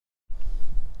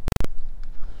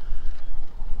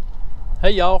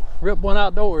Hey y'all, Rip One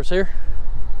Outdoors here.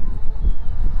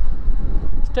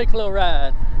 Let's take a little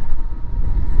ride.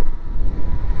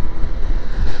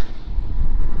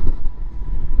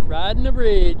 Riding the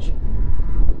bridge.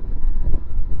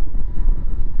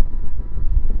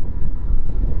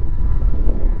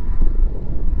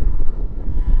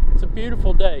 It's a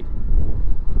beautiful day.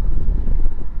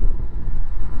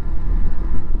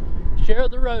 Share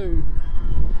the road.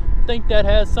 I think that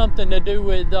has something to do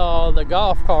with the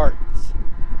golf carts.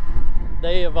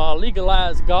 They have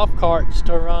legalized golf carts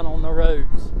to run on the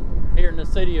roads here in the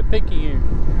city of Picayune.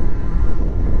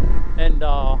 And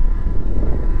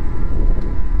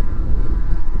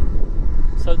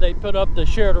so they put up the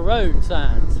share the road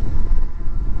signs.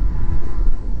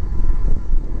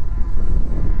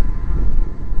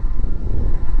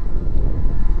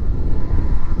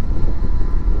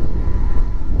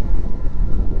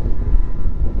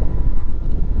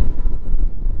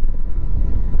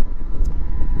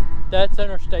 That's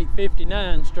Interstate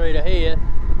 59 straight ahead,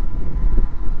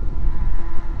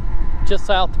 just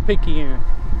south of Picayune.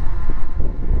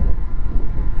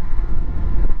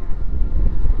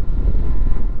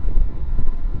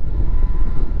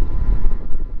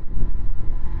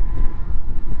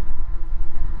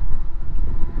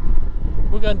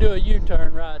 We're going to do a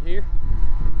U-turn right here.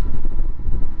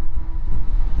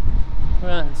 We're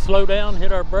going to slow down,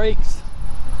 hit our brakes,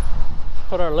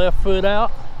 put our left foot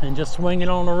out, and just swing it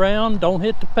on around. Don't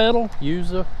hit the pedal.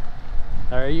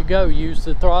 There you go. Use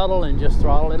the throttle and just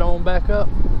throttle it on back up.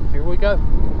 Here we go.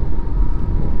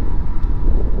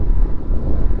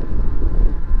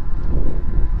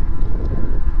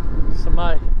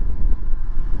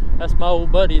 That's my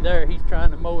old buddy there. He's trying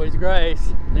to mow his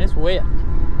grass and it's wet.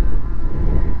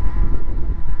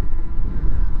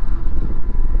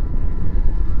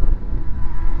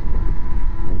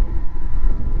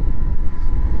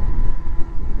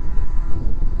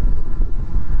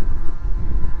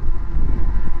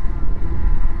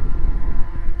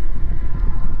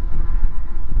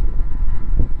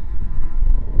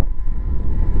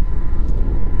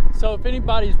 So if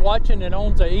anybody's watching that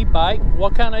owns an e-bike,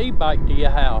 what kind of e-bike do you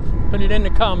have? Put it in the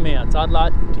comments. I'd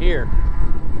like to hear.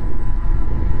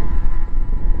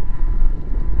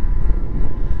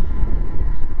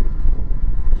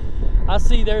 I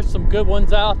see there's some good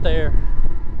ones out there.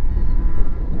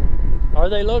 Or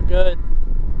they look good.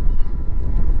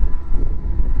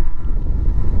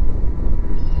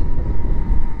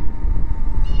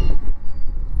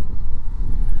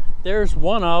 There's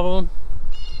one of them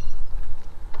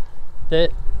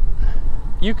that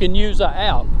you can use an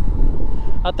app.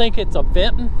 I think it's a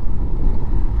Benton.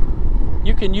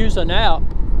 You can use an app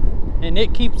and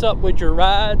it keeps up with your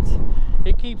rides.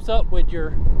 It keeps up with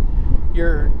your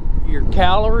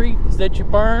calories that you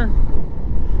burn,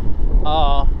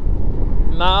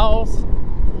 miles.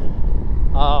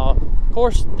 Of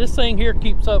course, this thing here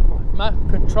keeps up. My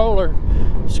controller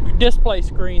display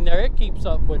screen there, it keeps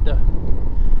up with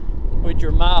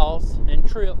your miles and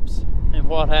trips and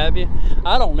what have you.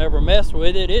 I don't ever mess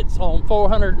with it. It's on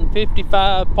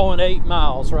 455.8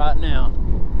 miles right now,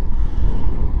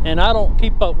 and I don't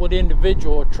keep up with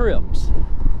individual trips.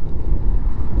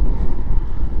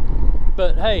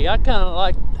 But hey, I kind of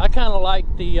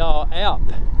like the app.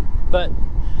 But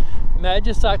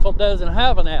Magicycle doesn't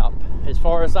have an app, as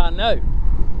far as I know.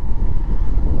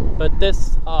 But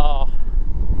this, I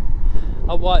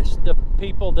watched the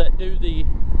people that do the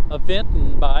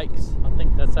Eventing bikes, I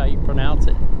think that's how you pronounce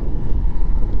it,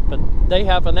 but they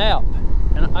have an app,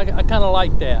 and I kind of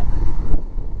like that.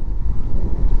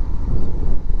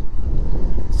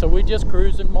 So we just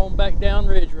cruising on back down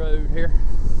Ridge Road here,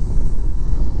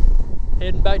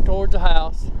 heading back towards the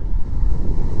house.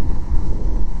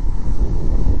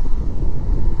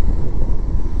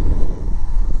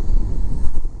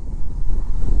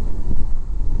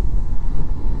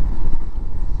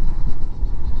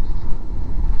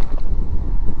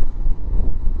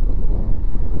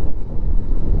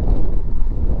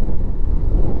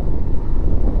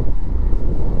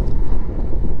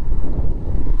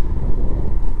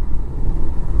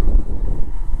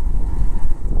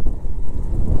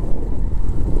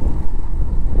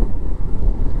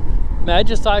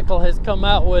 Magicycle has come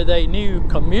out with a new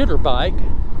commuter bike.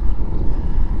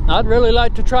 I'd really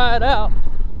like to try it out,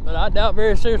 but I doubt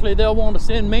very seriously they'll want to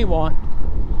send me one.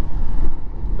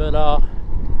 But I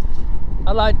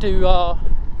like to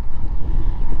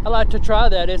try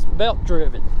that. It's belt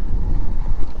driven.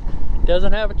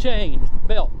 Doesn't have a chain. It's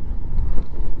belt.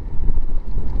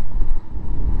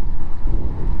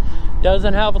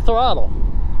 Doesn't have a throttle.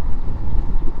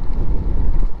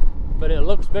 But it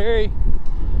looks very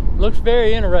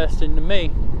interesting to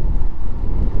me.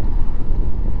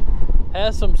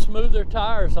 Has some smoother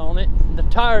tires on it. The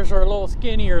tires are a little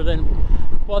skinnier than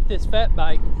what this fat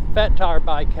tire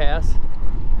bike has.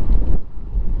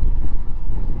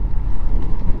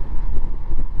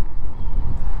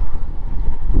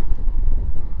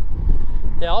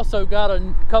 They also got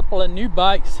a couple of new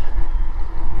bikes.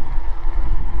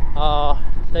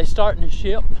 They starting to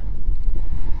ship.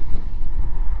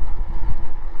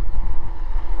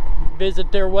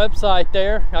 Visit their website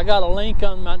there. I got a link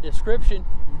on my description.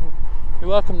 You're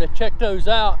welcome to check those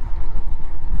out.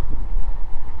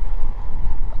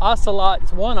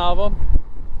 Ocelot's one of them.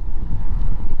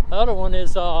 The other one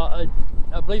is, I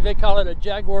believe they call it a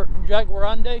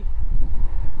Jaguarande.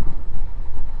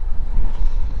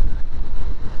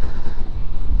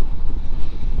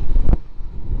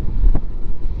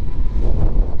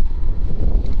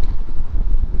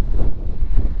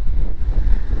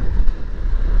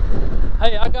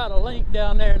 Hey, I got a link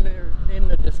down there in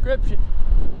the description.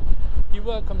 You're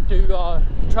welcome to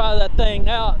try that thing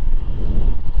out.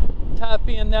 Type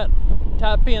in that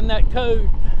code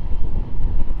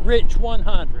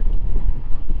Rich100,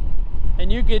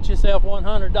 and you get yourself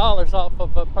 $100 off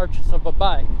of a purchase of a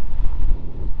bike.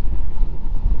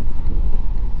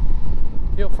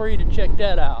 Feel free to check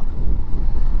that out.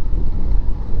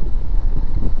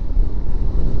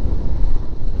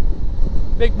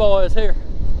 Big boy is here.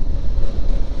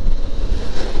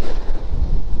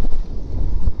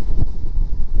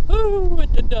 Ooh,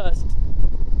 with the dust.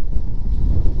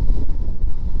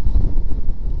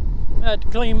 I had to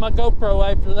clean my GoPro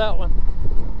after that one.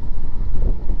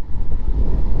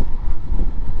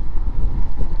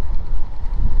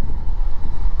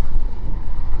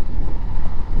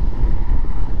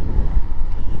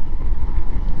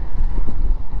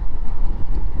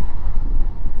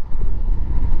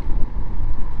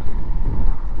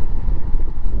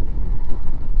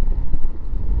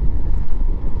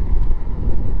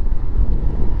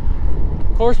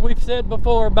 Of course, we've said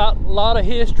before about a lot of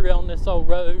history on this old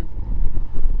road.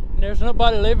 And there's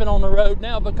nobody living on the road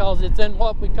now because it's in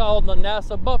what we call the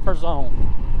NASA buffer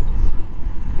zone.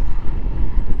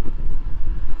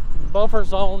 The buffer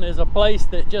zone is a place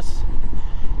that just,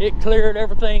 it cleared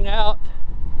everything out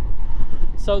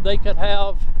so they could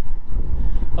have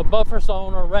a buffer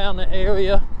zone around the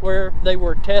area where they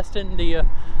were testing the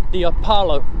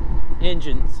Apollo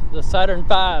engines, the Saturn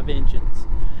V engines.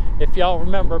 If y'all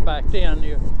remember back then,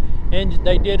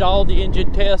 they did all the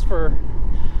engine tests for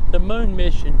the moon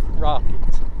mission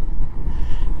rockets.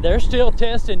 They're still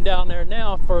testing down there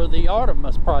now for the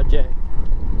Artemis project.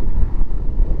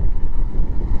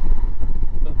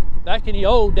 But back in the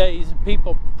old days,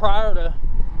 people prior to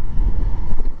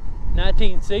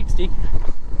 1960,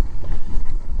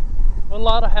 a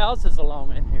lot of houses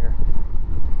along in here.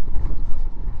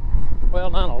 Well,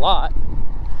 not a lot.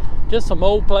 Just some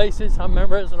old places. I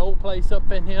remember there's an old place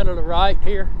up in here to the right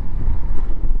here.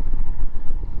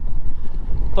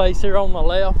 Place here on the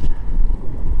left.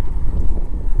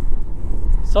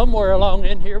 Somewhere along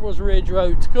in here was Ridge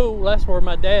Road School. That's where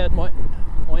my dad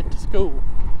went to school.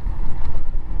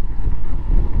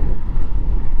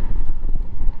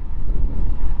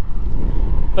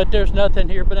 But there's nothing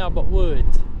here but now but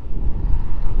woods.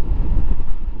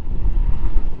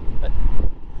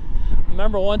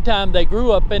 Remember one time they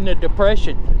grew up in the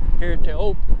Depression here at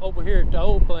over here at the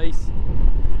old place.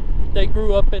 They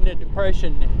grew up in the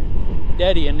Depression,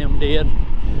 Daddy and them did.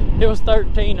 There was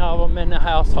 13 of them in the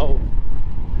household.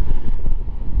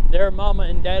 Their mama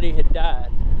and daddy had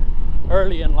died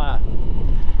early in life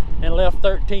and left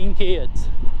 13 kids.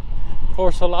 Of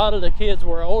course, a lot of the kids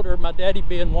were older, my daddy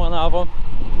being one of them,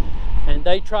 and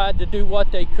they tried to do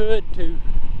what they could to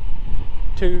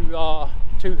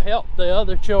help the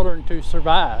other children to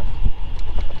survive.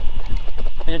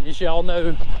 And as y'all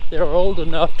know, they're old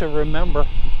enough to remember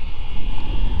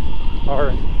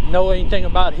or know anything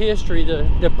about history. The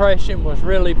Depression was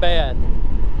really bad.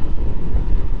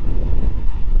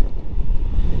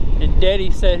 And Daddy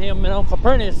said him and Uncle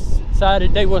Prentice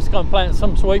decided they was gonna plant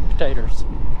some sweet potatoes.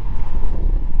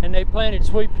 And they planted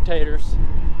sweet potatoes.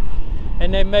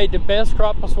 And they made the best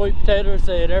crop of sweet potatoes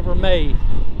they had ever made.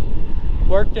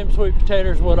 Worked them sweet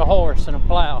potatoes with a horse and a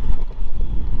plow.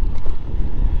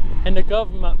 And the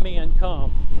government men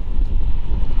come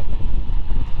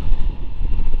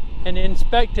and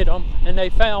inspected them, and they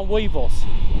found weevils.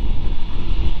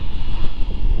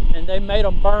 And they made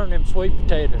them burn them sweet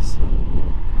potatoes.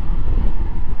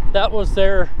 That was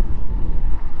their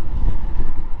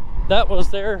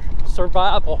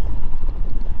survival,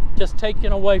 just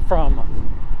taken away from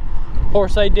them. Of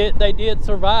course, they did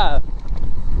survive.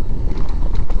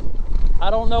 I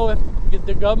don't know if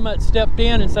the government stepped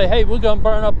in and say, hey, we're going to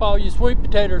burn up all your sweet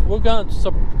potatoes. We're going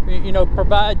to, you know,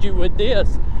 provide you with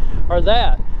this or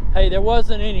that. Hey, there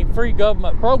wasn't any free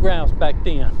government programs back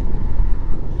then.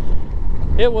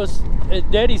 It was, as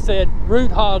Daddy said,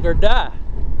 root hog or die.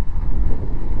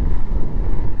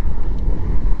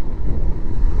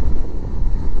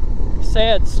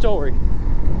 Sad story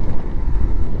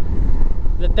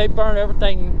that they burned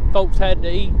everything folks had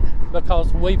to eat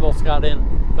because weevils got in.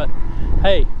 But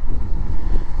hey,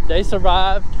 they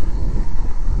survived.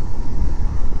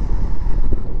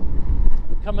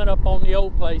 Coming up on the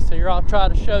old place here, I'll try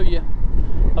to show you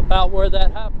about where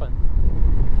that happened,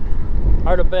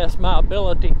 or the best of my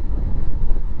ability.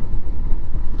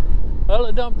 Well,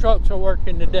 the dump trucks are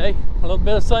working today. A little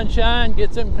bit of sunshine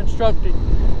gets them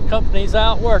construction companies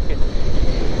out working.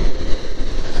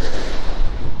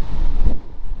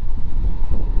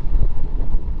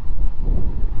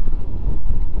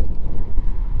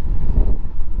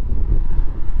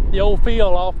 The old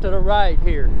field off to the right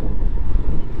here.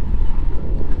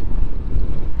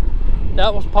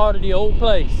 That was part of the old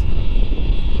place.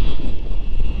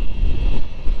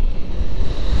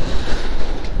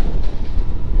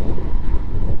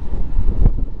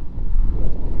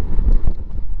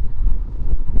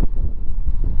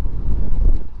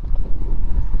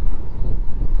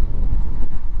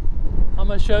 I'm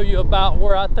going to show you about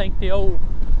where I think the old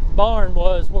barn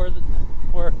was, where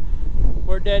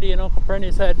Daddy and Uncle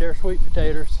Prentice had their sweet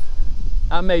potatoes.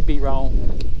 I may be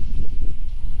wrong.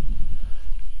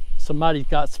 Somebody's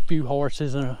got a few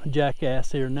horses and a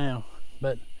jackass here now,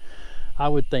 but I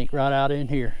would think right out in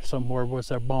here somewhere was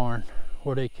their barn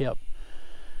where they kept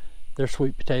their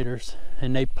sweet potatoes.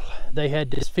 And they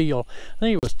had this field. I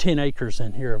think it was 10 acres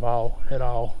in here of all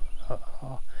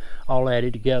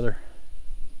added together.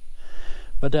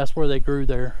 But that's where they grew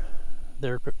their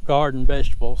garden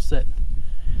vegetables that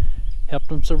helped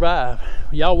them survive.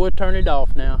 Y'all would turn it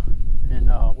off now,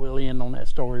 and we'll end on that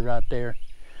story right there.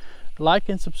 Like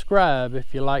and subscribe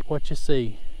if you like what you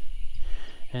see,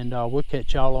 and we'll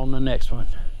catch y'all on the next one.